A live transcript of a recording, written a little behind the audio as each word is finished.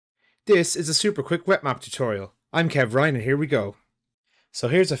This is a super quick Wetmap tutorial. I'm Kev Ryan and here we go. So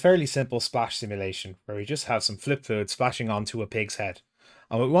here's a fairly simple splash simulation where we just have some flip fluid splashing onto a pig's head.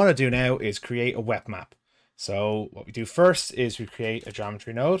 And what we want to do now is create a Wetmap. So what we do first is we create a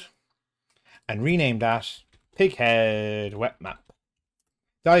geometry node and rename that Pig Head Wetmap.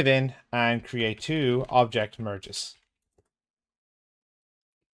 Dive in and create two object merges.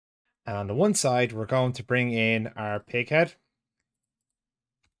 And on the one side, we're going to bring in our pig head.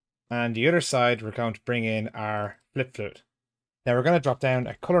 And the other side, we're going to bring in our flip fluid. Now we're going to drop down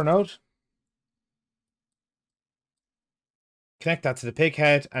a color node. Connect that to the pig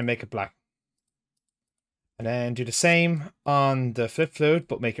head and make it black. And then do the same on the flip fluid,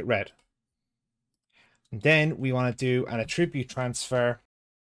 but make it red. And then we want to do an attribute transfer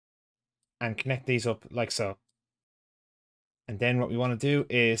and connect these up like so. And then what we want to do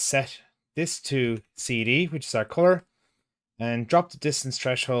is set this to CD, which is our color, and drop the distance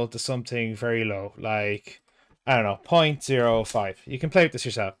threshold to something very low, like, I don't know, 0.05. You can play with this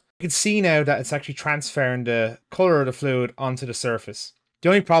yourself. You can see now that it's actually transferring the color of the fluid onto the surface. The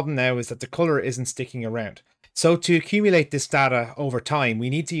only problem now is that the color isn't sticking around. So to accumulate this data over time, we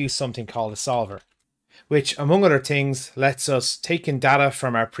need to use something called a solver, which, among other things, lets us take in data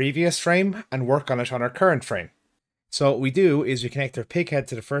from our previous frame and work on it on our current frame. So what we do is we connect our pig head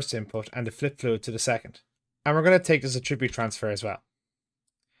to the first input and the flip fluid to the second. And we're going to take this attribute transfer as well.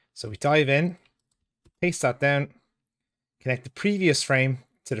 So we dive in, paste that down, connect the previous frame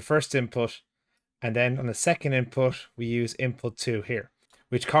to the first input, and then on the second input, we use input 2 here,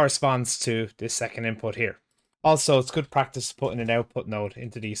 which corresponds to this second input here. Also, it's good practice putting an output node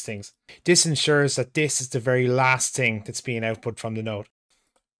into these things. This ensures that this is the very last thing that's being output from the node.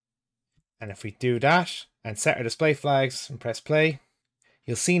 And if we do that and set our display flags and press play,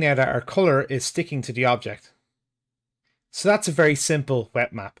 you'll see now that our color is sticking to the object. So that's a very simple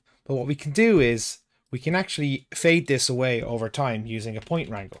wet map. But what we can do is we can actually fade this away over time using a point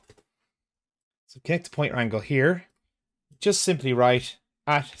wrangle. So connect the point wrangle here. Just simply write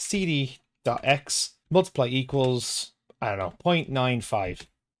at cd.x multiply equals, I don't know, 0.95.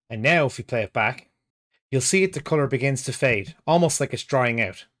 And now if we play it back, you'll see the color begins to fade, almost like it's drying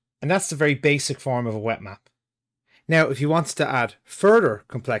out. And that's the very basic form of a wet map. Now, if you wanted to add further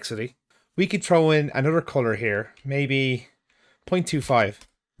complexity, we could throw in another color here, maybe 0.25.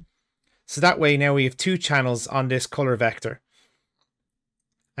 So that way now we have two channels on this color vector.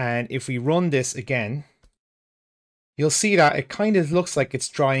 And if we run this again, you'll see that it kind of looks like it's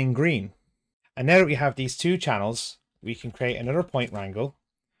drying green. And now that we have these two channels, we can create another point wrangle,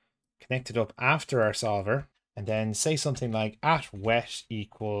 connect it up after our solver, and then say something like at wet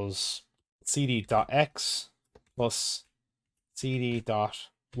equals cd.x plus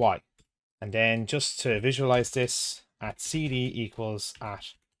cd.y. And then just to visualize this, at cd equals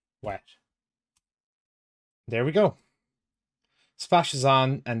at wet. There we go. Splashes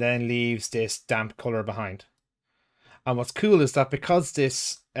on and then leaves this damp color behind. And what's cool is that because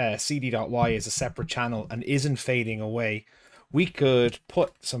this cd.y is a separate channel and isn't fading away, we could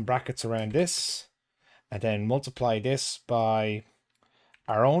put some brackets around this and then multiply this by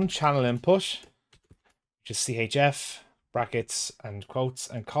our own channel input, which is chf, brackets and quotes,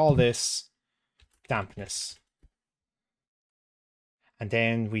 and call this dampness. And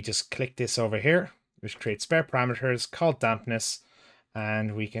then we just click this over here, which creates spare parameters called dampness,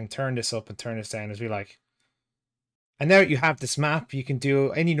 and we can turn this up and turn this down as we like. And now that you have this map, you can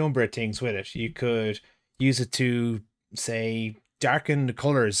do any number of things with it. You could use it to, say, darken the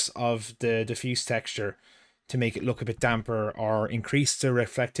colors of the diffuse texture to make it look a bit damper, or increase the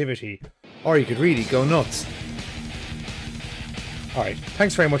reflectivity, or you could really go nuts. Alright,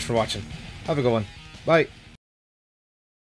 thanks very much for watching. Have a good one. Bye.